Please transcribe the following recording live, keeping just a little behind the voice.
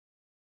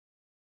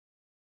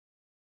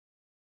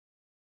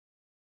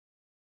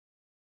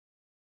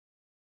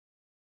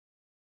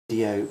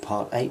Video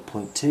part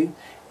 8.2.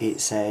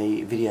 It's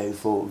a video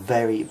for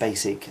very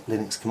basic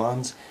Linux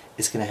commands.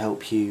 It's going to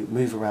help you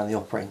move around the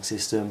operating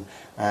system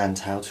and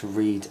how to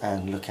read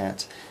and look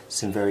at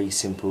some very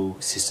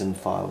simple system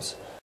files.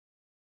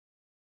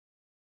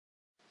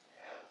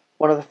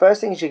 One of the first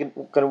things you're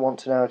going to want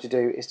to know how to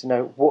do is to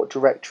know what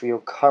directory you're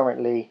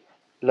currently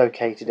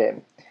located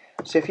in.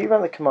 So if you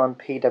run the command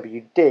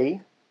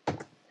pwd,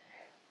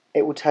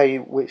 it will tell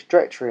you which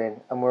directory you're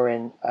in, and we're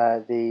in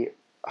the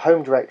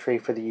home directory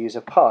for the user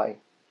Pi.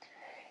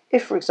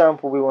 If, for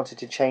example, we wanted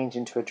to change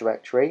into a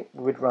directory,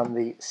 we would run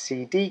the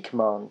cd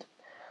command.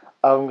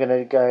 I'm going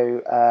to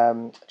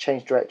go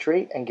change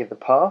directory and give the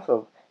path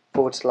of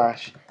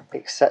 /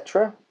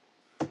 etc.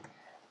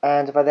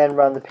 And if I then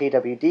run the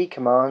pwd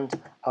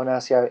command, I'll now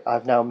see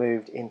I've now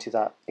moved into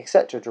that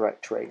etc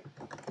directory.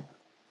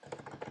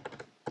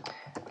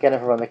 Again,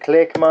 if I run the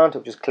clear command,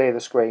 it'll just clear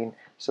the screen,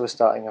 so we're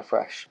starting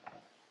afresh.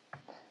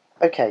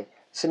 Okay,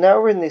 so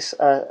now we're in this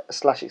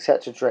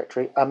 /etc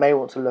directory. I may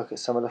want to look at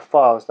some of the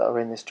files that are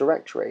in this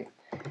directory.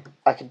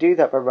 I can do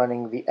that by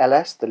running the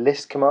ls, the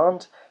list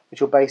command, which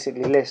will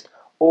basically list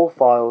all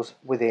files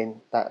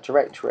within that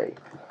directory.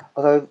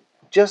 Although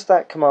just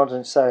that command on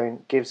its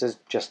own gives us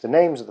just the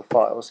names of the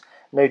files,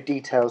 no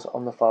details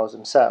on the files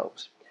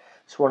themselves.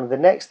 So one of the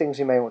next things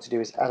we may want to do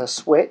is add a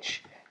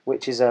switch,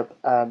 which is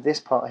this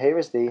part here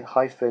is the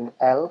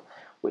 -l,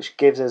 which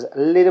gives us a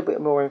little bit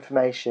more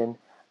information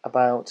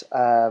about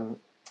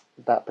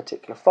that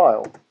particular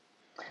file.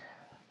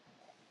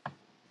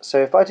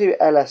 So if I do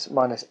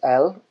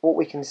ls-l, what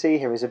we can see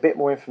here is a bit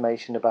more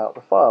information about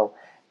the file.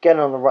 Again,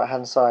 on the right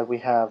hand side we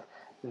have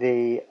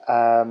the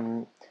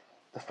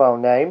file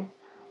name,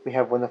 we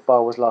have when the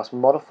file was last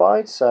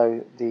modified,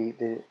 so the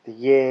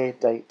year,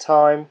 date,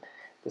 time,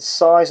 the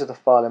size of the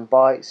file in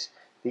bytes,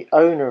 the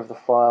owner of the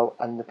file,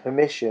 and the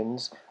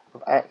permissions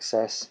of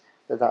access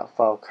that that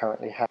file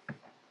currently has.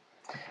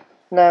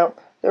 Now,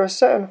 there are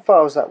certain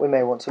files that we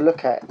may want to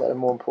look at that are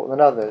more important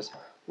than others.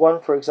 One,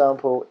 for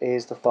example,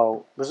 is the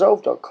file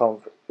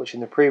resolve.conf, which in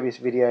the previous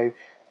video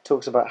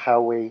talks about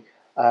how we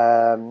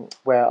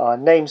where our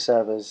name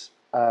servers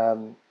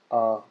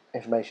our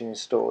information is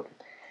stored.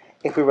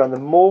 If we run the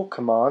more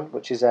command,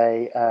 which is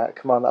a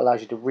command that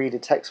allows you to read a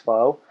text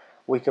file,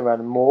 we can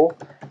run more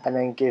and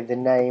then give the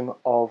name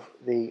of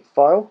the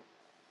file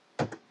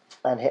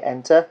and hit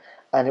enter,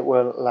 and it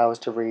will allow us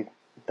to read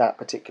that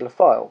particular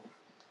file.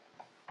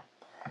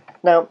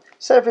 Now,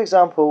 say for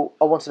example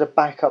I wanted to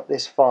back up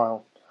this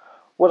file.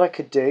 What I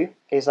could do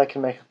is I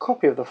can make a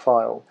copy of the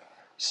file.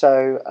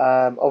 So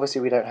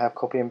obviously we don't have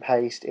copy and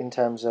paste in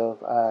terms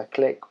of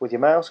click with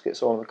your mouse,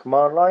 it's all on the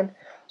command line.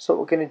 So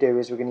what we're going to do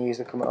is we're going to use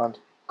the command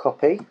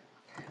copy.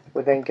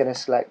 We're then going to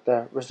select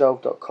the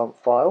resolve.conf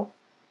file,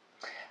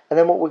 and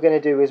then what we're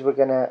going to do is we're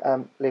going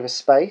to leave a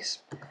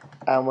space,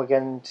 and we're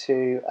going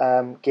to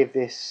give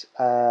this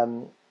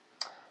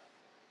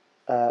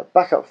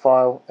backup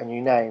file a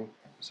new name.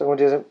 So I'm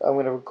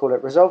going to call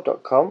it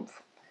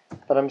resolve.conf,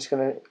 but I'm just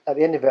going to, at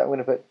the end of it, I'm going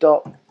to put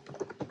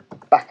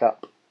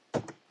 .backup.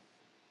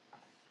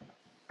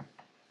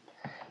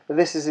 But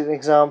this is an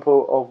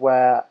example of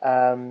where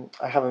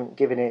I haven't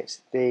given it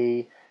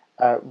the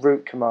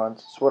root command.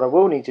 So what I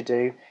will need to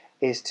do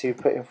is to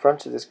put in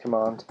front of this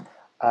command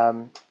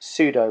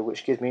sudo,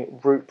 which gives me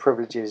root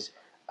privileges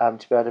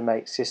to be able to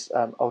make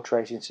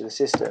alterations to the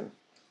system.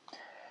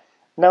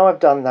 Now I've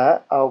done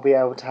that, I'll be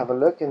able to have a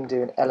look and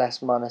do an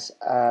ls-la, and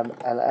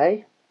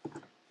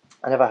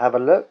if I have a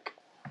look,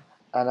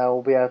 and I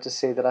will be able to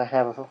see that I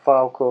have a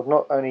file called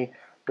not only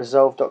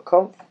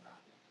resolve.conf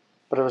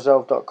but a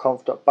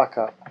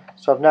resolve.conf.backup.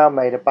 So I've now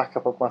made a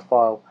backup of my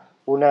file.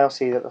 We'll now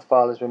see that the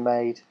file has been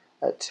made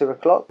at 2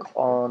 o'clock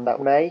on that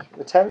May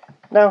the 10th.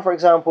 Now, for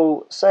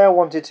example, say I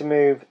wanted to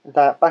move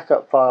that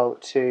backup file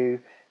to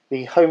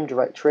the home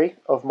directory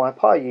of my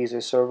Pi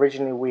users. So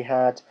originally we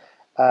had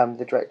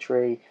the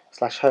directory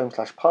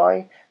 /home/pi.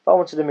 If I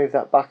wanted to move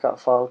that backup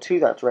file to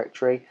that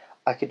directory,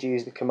 I could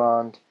use the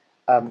command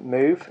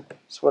move.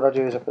 So what I'll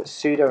do is I put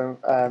sudo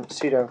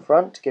in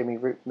front to give me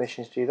root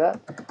permissions to do that.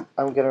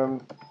 I'm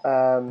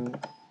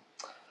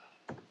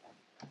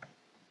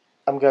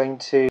going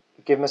to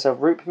give myself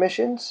root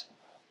permissions,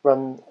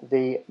 run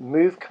the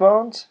move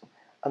command.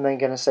 I'm then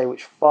going to say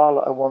which file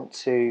I want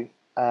to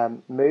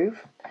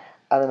move,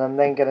 and then I'm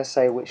then going to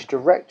say which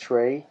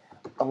directory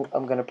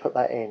I'm going to put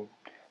that in.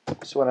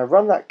 So when I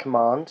run that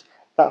command,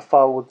 that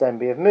file will then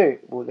be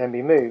moved.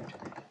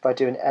 If I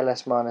do an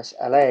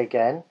ls-la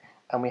again,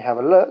 and we have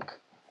a look,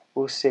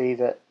 we'll see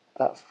that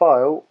that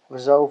file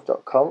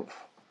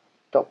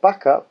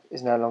resolve.conf.backup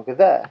is no longer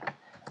there.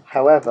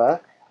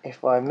 However,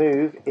 if I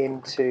move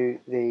into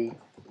the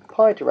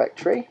Pi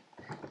directory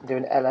and do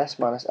an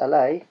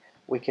ls-la,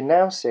 we can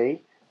now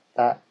see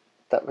that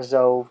that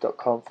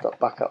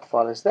resolve.conf.backup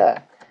file is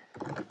there.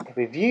 If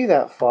we view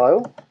that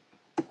file,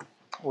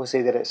 we'll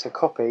see that it's a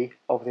copy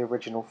of the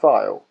original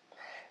file.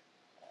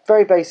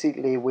 Very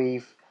basically,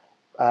 we've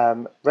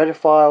read a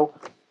file,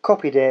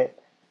 copied it,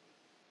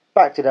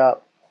 backed it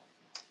up,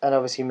 and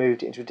obviously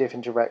moved it into a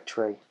different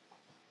directory.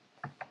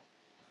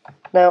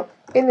 Now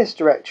in this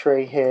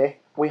directory here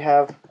we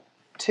have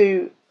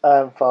two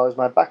files,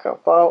 my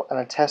backup file and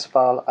a test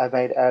file I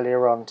made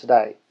earlier on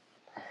today.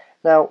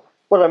 Now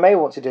what I may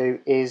want to do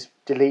is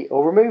delete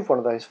or remove one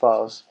of those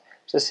files.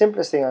 So the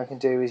simplest thing I can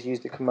do is use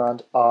the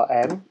command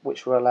rm,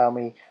 which will allow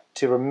me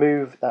to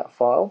remove that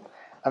file,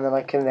 and then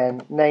I can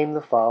then name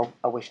the file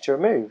I wish to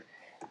remove.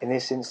 In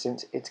this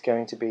instance it's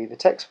going to be the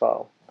text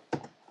file.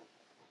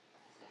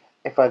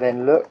 If I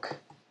then look,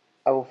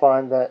 I will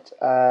find that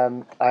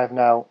I have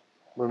now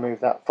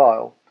removed that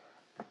file.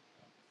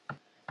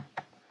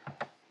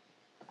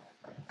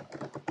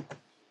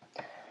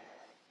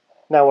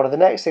 Now one of the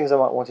next things I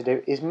might want to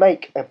do is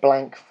make a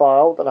blank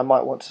file that I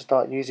might want to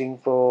start using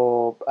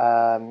for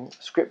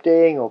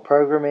scripting or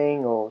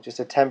programming, or just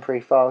a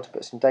temporary file to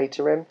put some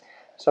data in.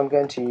 So I'm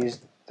going to use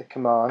the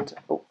command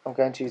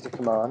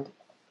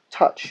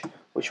touch,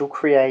 which will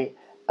create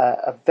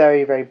a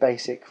very, very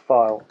basic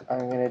file.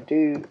 I'm going to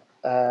do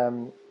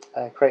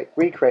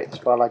recreate this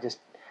file I just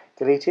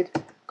deleted,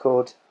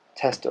 called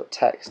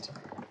test.txt.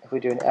 If we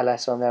do an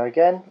ls on there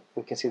again,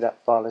 we can see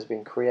that file has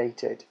been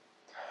created.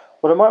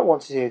 What I might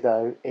want to do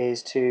though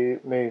is to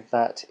move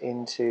that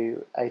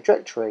into a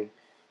directory.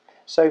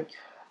 So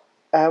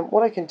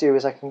what I can do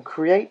is I can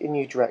create a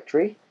new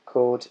directory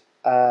called,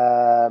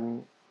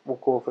 we'll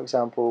call for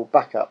example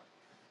backup.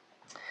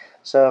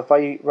 So if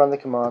I run the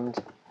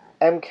command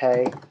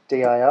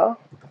mkdir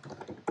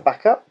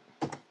backup,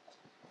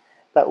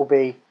 that will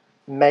be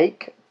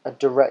make a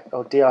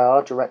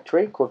dir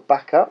directory called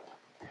backup.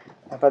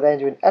 If I then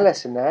do an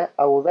ls in there,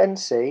 I will then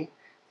see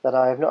that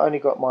I have not only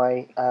got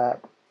my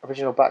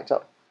original backed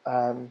up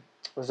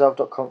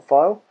resolve.conf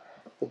file,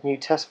 the new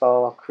test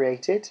file I've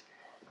created,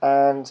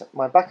 and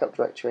my backup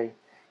directory.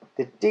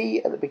 The D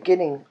at the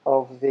beginning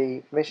of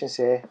the permissions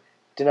here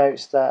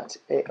denotes that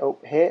it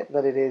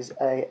is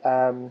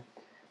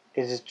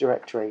a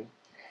directory.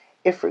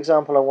 If, for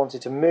example, I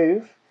wanted to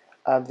move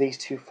these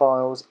two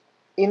files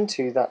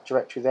into that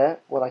directory there,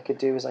 what I could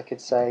do is I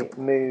could say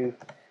move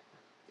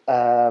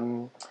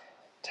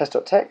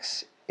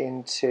test.txt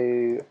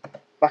into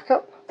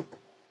backup,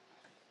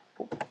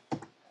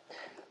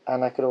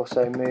 and I could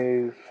also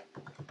move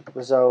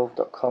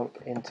resolve.conf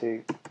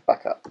into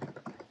backup.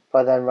 If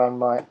I then run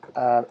my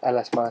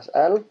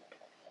ls-l,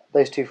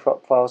 those two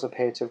files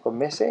appear to have gone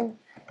missing.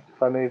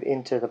 If I move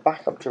into the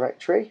backup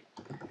directory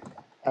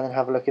and then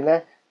have a look in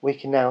there, we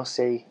can now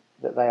see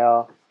that they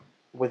are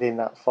within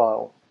that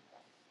file.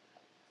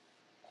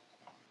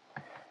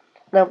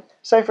 Now,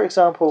 say for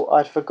example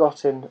I'd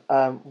forgotten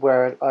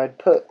where I'd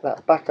put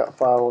that backup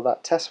file or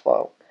that test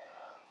file.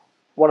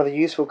 One of the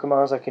useful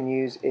commands I can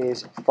use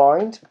is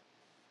find.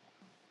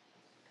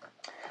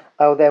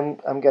 I'm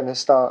going to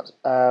start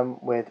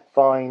with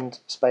find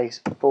space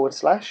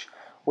 /,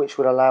 which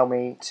would allow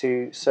me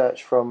to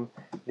search from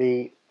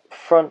the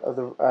front of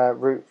the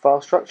root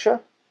file structure.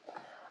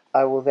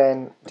 I will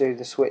then do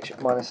the switch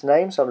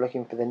 -name, so I'm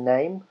looking for the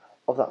name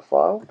of that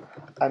file.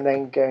 I'm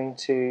then going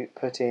to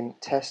put in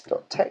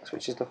test.txt,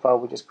 which is the file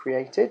we just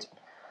created.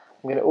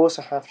 I'm going to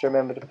also have to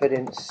remember to put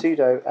in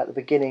sudo at the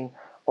beginning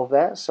of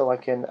that, so I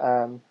can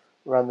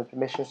run the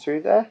permissions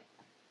through there.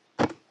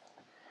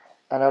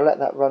 And I'll let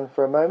that run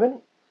for a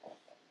moment.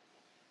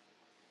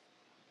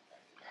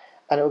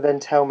 And it will then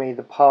tell me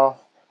the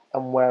path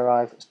and where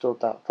I've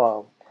stored that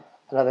file.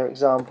 Another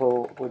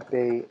example would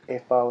be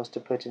if I was to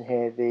put in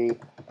here the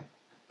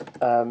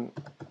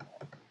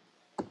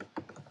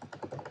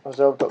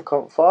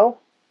resolve.conf file.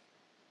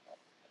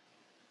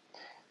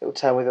 It will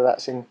tell me that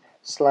that's in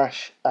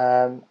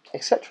 /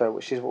 etc.,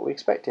 which is what we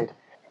expected.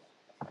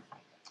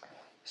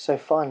 So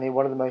finally,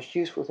 one of the most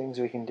useful things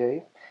we can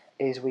do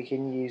is we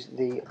can use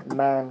the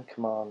man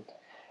command.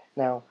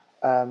 Now,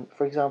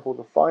 for example,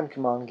 the find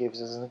command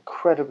gives us an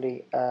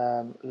incredibly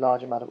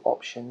large amount of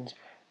options.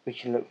 We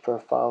can look for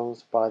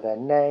files by their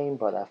name,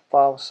 by their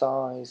file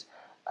size,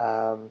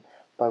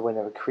 by when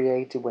they were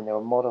created, when they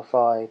were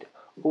modified,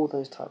 all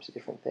those types of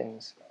different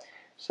things.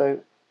 So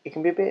it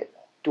can be a bit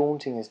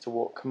daunting as to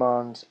what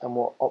commands and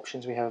what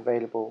options we have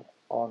available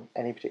on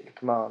any particular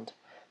command.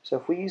 So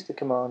if we use the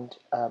command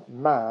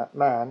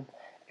man,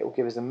 it will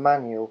give us a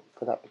manual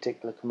for that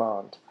particular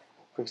command.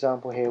 For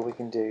example, here we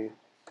can do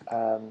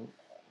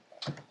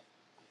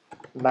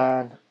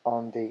man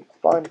on the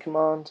find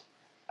command,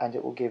 and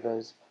it will give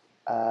us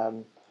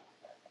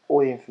all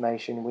the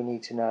information we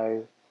need to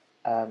know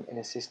in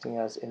assisting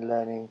us in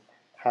learning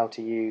how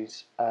to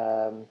use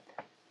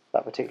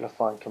that particular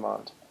find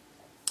command.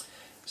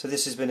 So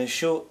this has been a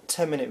short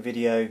 10-minute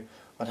video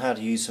on how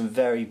to use some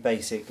very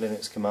basic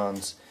Linux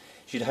commands.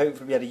 You should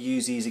hopefully be able to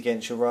use these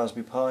against your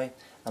Raspberry Pi,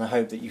 and I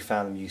hope that you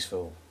found them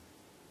useful.